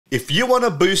If you want to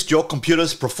boost your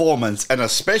computer's performance, and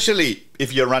especially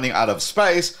if you're running out of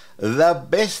space, the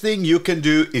best thing you can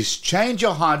do is change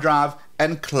your hard drive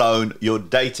and clone your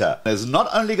data. It's not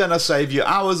only going to save you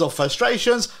hours of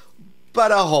frustrations,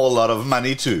 but a whole lot of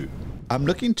money too. I'm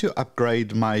looking to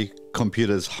upgrade my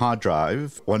computer's hard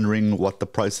drive, wondering what the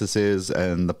process is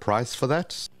and the price for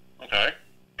that. Okay.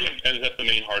 And is that the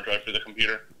main hard drive for the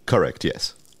computer? Correct,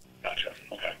 yes. Gotcha.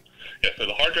 Okay. Yeah, so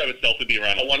the hard drive itself would be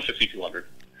around $150-$200.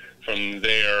 From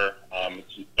there,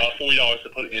 it's about $40 to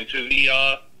put into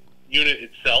the unit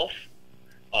itself.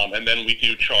 And then we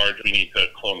do charge, we need to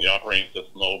clone the operating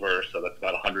system over, so that's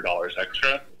about $100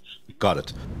 extra. Got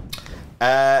it.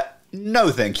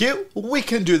 No thank you. We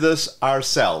can do this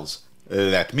ourselves.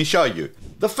 Let me show you.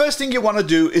 The first thing you want to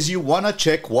do is you want to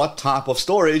check what type of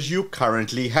storage you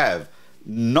currently have.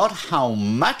 Not how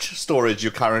much storage you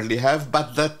currently have,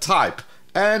 but the type.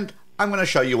 And I'm going to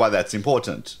show you why that's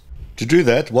important. To do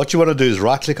that, what you want to do is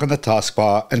right-click on the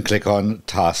taskbar and click on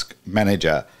Task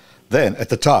Manager. Then at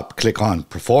the top, click on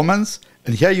Performance,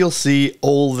 and here you'll see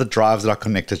all the drives that are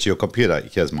connected to your computer.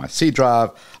 Here's my C drive.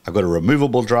 I've got a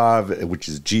removable drive, which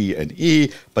is G and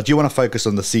E, but you want to focus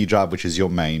on the C drive, which is your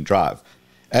main drive.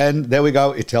 And there we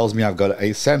go. It tells me I've got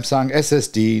a Samsung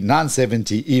SSD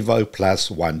 970 EVO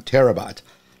plus 1 terabyte.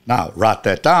 Now, write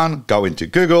that down, go into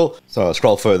Google. So I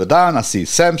scroll further down, I see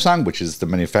Samsung, which is the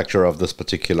manufacturer of this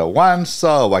particular one.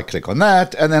 So I click on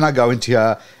that, and then I go into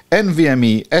here,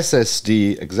 NVMe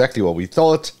SSD, exactly what we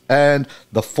thought, and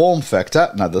the form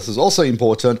factor. Now, this is also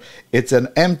important. It's an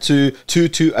M2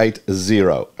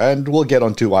 2280, and we'll get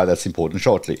onto why that's important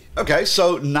shortly. Okay,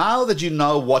 so now that you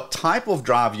know what type of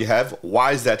drive you have,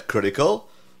 why is that critical?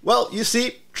 Well, you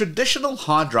see, traditional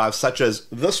hard drives such as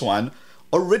this one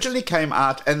originally came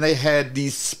out and they had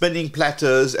these spinning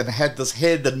platters and had this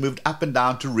head that moved up and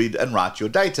down to read and write your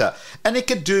data. And it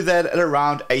could do that at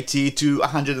around 80 to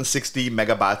 160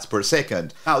 megabytes per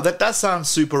second. Now that does sound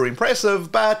super impressive,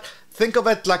 but think of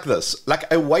it like this, like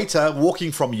a waiter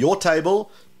walking from your table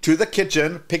to the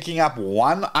kitchen, picking up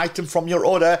one item from your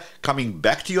order, coming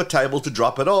back to your table to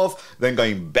drop it off, then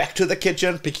going back to the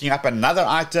kitchen, picking up another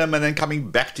item, and then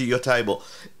coming back to your table.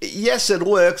 Yes, it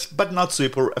works, but not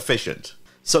super efficient.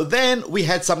 So then we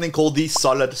had something called the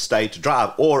solid state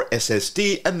drive, or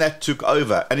SSD, and that took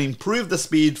over and improved the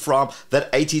speed from that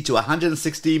 80 to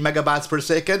 160 megabytes per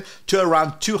second to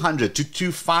around 200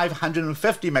 to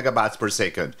 550 megabytes per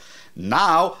second.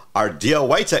 Now our dear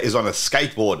waiter is on a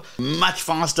skateboard, much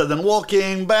faster than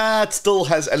walking, but still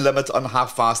has a limit on how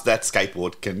fast that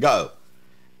skateboard can go.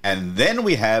 And then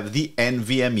we have the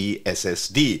NVMe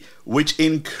SSD, which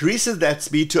increases that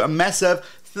speed to a massive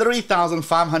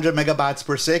 3,500 megabytes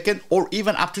per second, or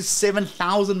even up to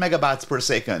 7,000 megabytes per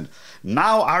second.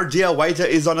 Now our dear waiter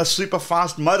is on a super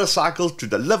fast motorcycle to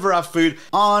deliver our food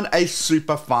on a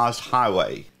super fast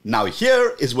highway. Now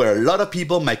here is where a lot of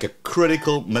people make a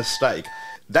critical mistake.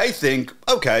 They think,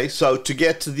 okay, so to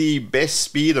get the best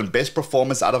speed and best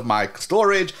performance out of my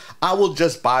storage, I will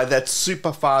just buy that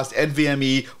super fast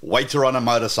NVMe waiter on a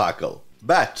motorcycle.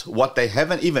 But what they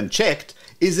haven't even checked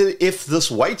is if this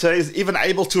waiter is even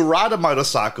able to ride a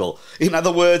motorcycle. In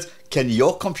other words, can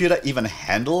your computer even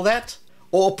handle that?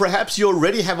 Or perhaps you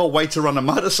already have a waiter on a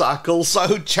motorcycle,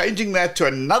 so changing that to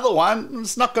another one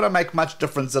is not going to make much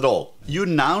difference at all. You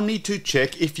now need to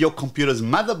check if your computer's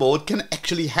motherboard can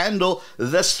actually handle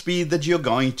the speed that you're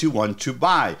going to want to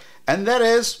buy. And that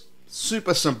is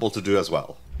super simple to do as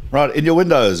well. Right, in your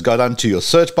Windows, go down to your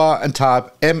search bar and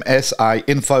type MSI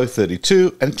Info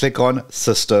 32 and click on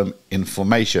System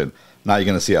Information. Now you're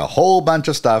going to see a whole bunch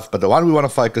of stuff, but the one we want to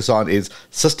focus on is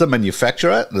System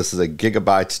Manufacturer. This is a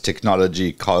Gigabyte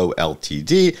Technology Co.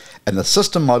 Ltd. And the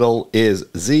system model is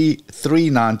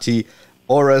Z390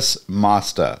 Aorus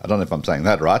Master. I don't know if I'm saying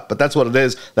that right, but that's what it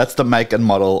is. That's the make and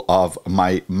model of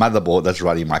my motherboard that's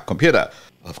running my computer.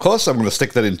 Of course, I'm going to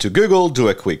stick that into Google, do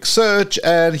a quick search,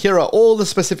 and here are all the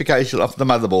specifications of the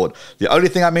motherboard. The only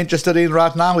thing I'm interested in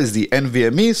right now is the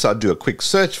NVMe, so I do a quick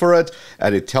search for it,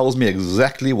 and it tells me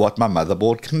exactly what my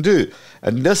motherboard can do.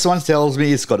 And this one tells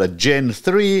me it's got a Gen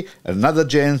 3, another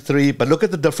Gen 3, but look at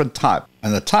the different type.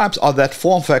 And the types are that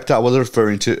form factor I was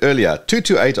referring to earlier,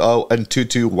 2280 and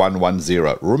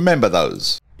 22110. Remember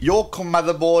those. Your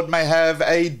motherboard may have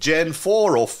a Gen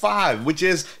 4 or 5, which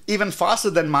is even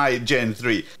faster than my Gen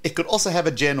 3. It could also have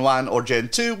a Gen 1 or Gen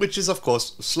 2, which is of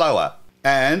course slower.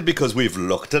 And because we've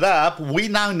looked it up, we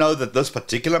now know that this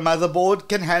particular motherboard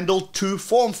can handle two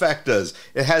form factors.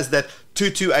 It has that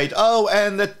 2280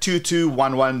 and the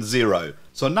 22110.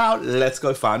 So now let's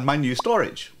go find my new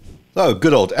storage. So,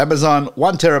 good old Amazon,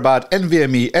 1 terabyte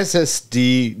NVMe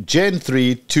SSD Gen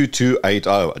 3 2280.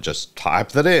 I just type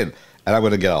that in, and I'm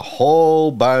going to get a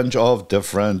whole bunch of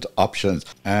different options.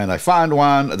 And I found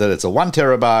one that it's a 1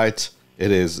 terabyte,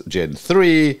 it is Gen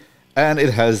 3, and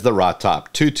it has the right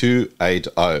type,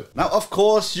 2280. Now, of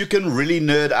course, you can really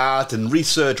nerd out and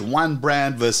research one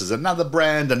brand versus another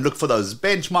brand and look for those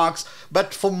benchmarks,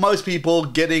 but for most people,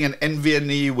 getting an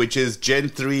NVMe, which is Gen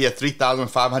 3 at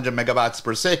 3,500 megabytes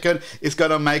per second, is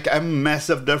going to make a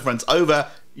massive difference over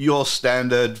your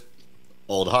standard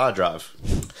old hard drive.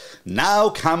 Now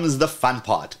comes the fun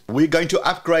part. We're going to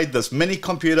upgrade this mini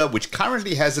computer, which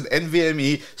currently has an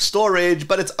NVMe storage,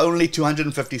 but it's only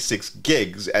 256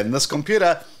 gigs, and this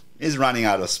computer is running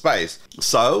out of space.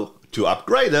 So, to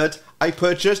upgrade it, I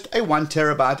purchased a 1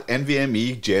 terabyte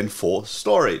NVMe Gen 4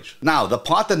 storage. Now, the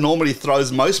part that normally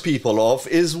throws most people off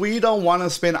is we don't want to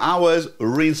spend hours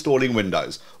reinstalling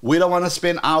Windows. We don't want to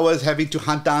spend hours having to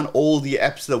hunt down all the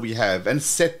apps that we have and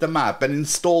set them up and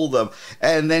install them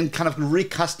and then kind of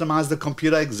recustomize the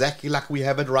computer exactly like we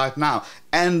have it right now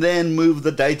and then move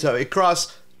the data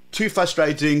across. Too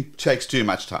frustrating, takes too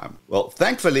much time. Well,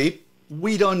 thankfully,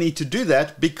 we don't need to do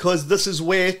that because this is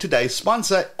where today's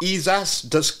sponsor, EaseUS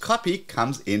Disk Copy,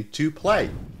 comes into play.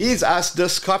 EaseUS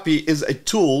Disk Copy is a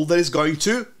tool that is going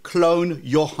to clone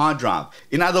your hard drive.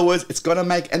 In other words, it's going to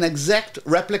make an exact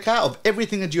replica of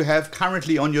everything that you have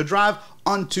currently on your drive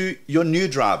onto your new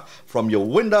drive, from your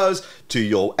Windows to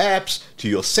your apps to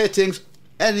your settings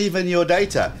and even your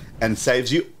data, and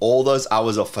saves you all those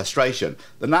hours of frustration.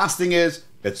 The nice thing is,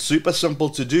 it's super simple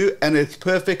to do and it's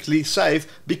perfectly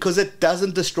safe because it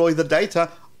doesn't destroy the data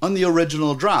on the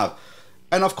original drive.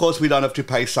 And of course, we don't have to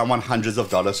pay someone hundreds of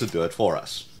dollars to do it for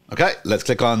us. Okay, let's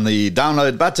click on the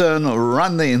download button,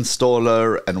 run the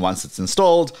installer, and once it's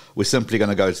installed, we're simply going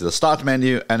to go to the start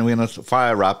menu and we're going to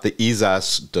fire up the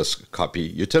EaseUS Disk Copy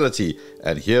utility.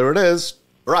 And here it is.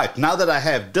 Right, now that I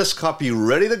have Disk Copy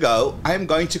ready to go, I'm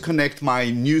going to connect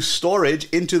my new storage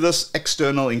into this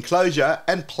external enclosure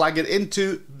and plug it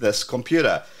into this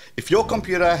computer. If your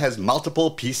computer has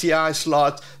multiple PCI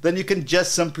slots, then you can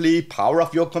just simply power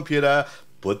off your computer,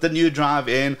 put the new drive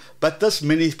in, but this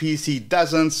mini PC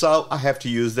doesn't, so I have to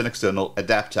use an external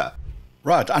adapter.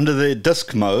 Right, under the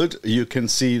disk mode, you can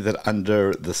see that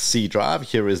under the C drive,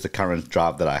 here is the current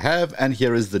drive that I have, and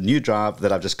here is the new drive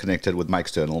that I've just connected with my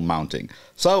external mounting.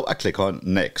 So I click on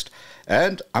Next,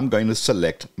 and I'm going to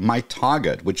select my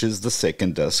target, which is the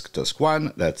second disk, disk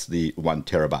 1, that's the 1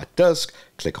 terabyte disk.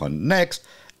 Click on Next,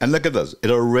 and look at this,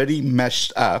 it already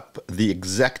meshed up the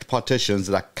exact partitions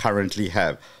that I currently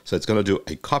have. So it's going to do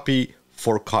a copy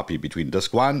for copy between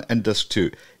disk 1 and disk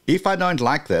 2. If I don't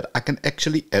like that, I can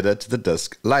actually edit the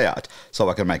disk layout. So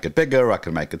I can make it bigger, I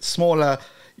can make it smaller.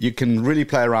 You can really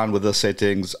play around with the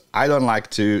settings. I don't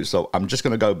like to, so I'm just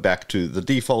going to go back to the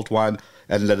default one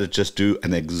and let it just do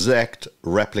an exact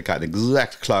replica, an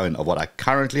exact clone of what I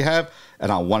currently have,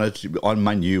 and I want it to be on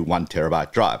my new 1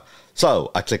 terabyte drive.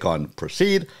 So I click on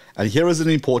Proceed, and here is an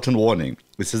important warning.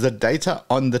 It says that data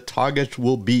on the target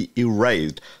will be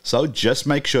erased, so just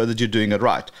make sure that you're doing it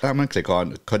right. I'm going to click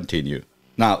on Continue.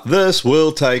 Now, this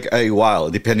will take a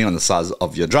while, depending on the size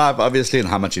of your drive, obviously, and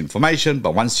how much information,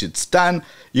 but once it's done,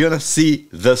 you're going to see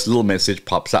this little message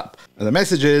pops up. And the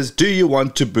message is, do you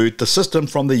want to boot the system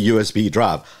from the USB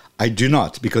drive? I do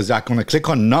not, because I'm going to click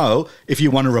on No if you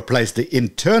want to replace the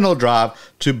internal drive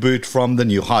to boot from the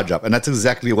new hard drive. And that's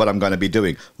exactly what I'm going to be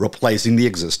doing, replacing the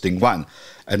existing one.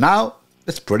 And now,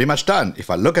 it's pretty much done.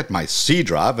 If I look at my C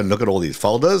drive and look at all these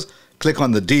folders, click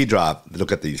on the D drive,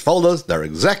 look at these folders, they're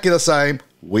exactly the same,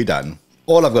 we're done.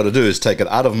 All I've got to do is take it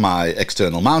out of my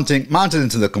external mounting, mount it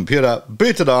into the computer,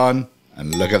 boot it on,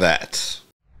 and look at that.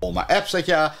 All my apps are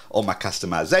here, all my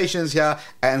customizations here,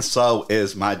 and so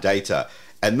is my data.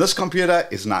 And this computer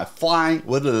is now flying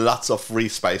with lots of free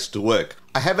space to work.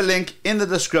 I have a link in the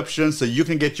description so you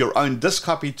can get your own disk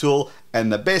copy tool,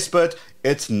 and the best bit,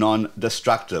 it's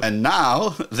non-destructive. And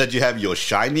now that you have your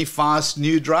shiny fast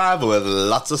new drive with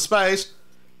lots of space,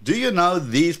 do you know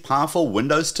these powerful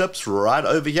Windows tips right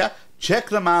over here? Check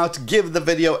them out, give the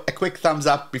video a quick thumbs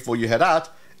up before you head out,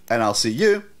 and I'll see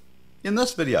you in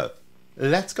this video.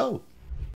 Let's go.